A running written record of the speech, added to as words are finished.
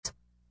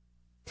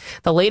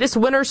The latest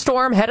winter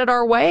storm headed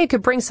our way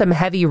could bring some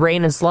heavy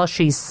rain and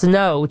slushy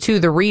snow to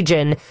the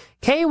region.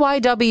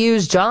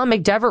 KYW's John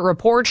McDevitt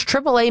reports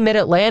AAA Mid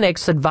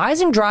Atlantic's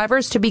advising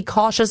drivers to be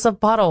cautious of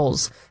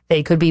puddles.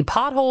 They could be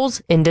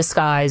potholes in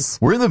disguise.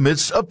 We're in the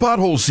midst of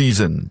pothole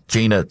season.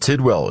 Jana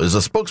Tidwell is a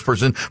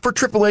spokesperson for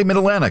AAA Mid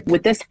Atlantic.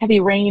 With this heavy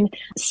rain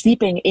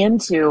seeping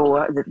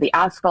into the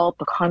asphalt,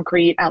 the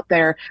concrete out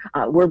there,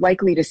 we're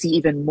likely to see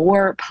even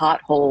more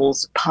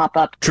potholes pop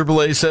up.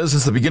 AAA says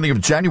since the beginning of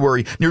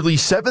January, nearly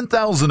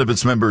 7,000 of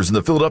its members in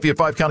the Philadelphia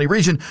 5-county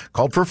region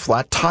called for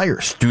flat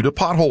tires due to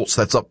potholes.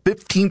 That's up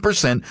 15%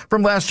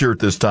 from last year at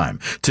this time.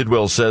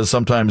 Tidwell says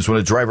sometimes when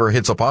a driver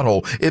hits a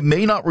pothole, it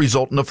may not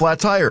result in a flat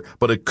tire,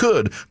 but it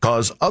could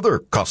cause other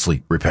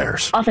costly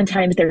repairs.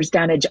 Oftentimes there's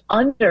damage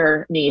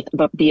underneath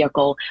the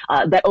vehicle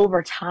that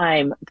over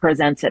time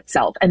presents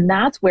itself. And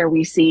that's where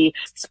we see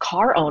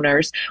car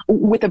owners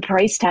with a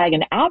price tag,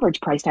 an average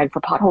price tag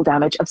for pothole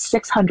damage of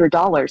 $600.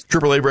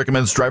 AAA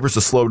recommends drivers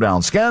to slow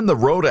down, scan the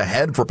road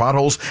ahead for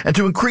potholes, and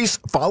to increase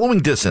following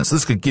distance.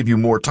 This could give you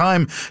more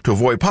time to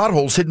avoid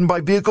potholes hidden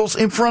by vehicles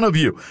in front of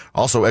you.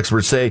 Also,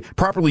 experts say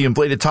properly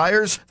inflated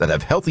tires that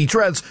have healthy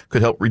treads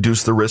could help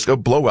reduce the risk of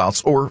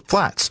blowouts or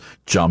flats.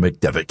 John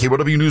McDevitt,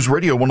 KYW News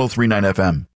Radio 103.9 FM.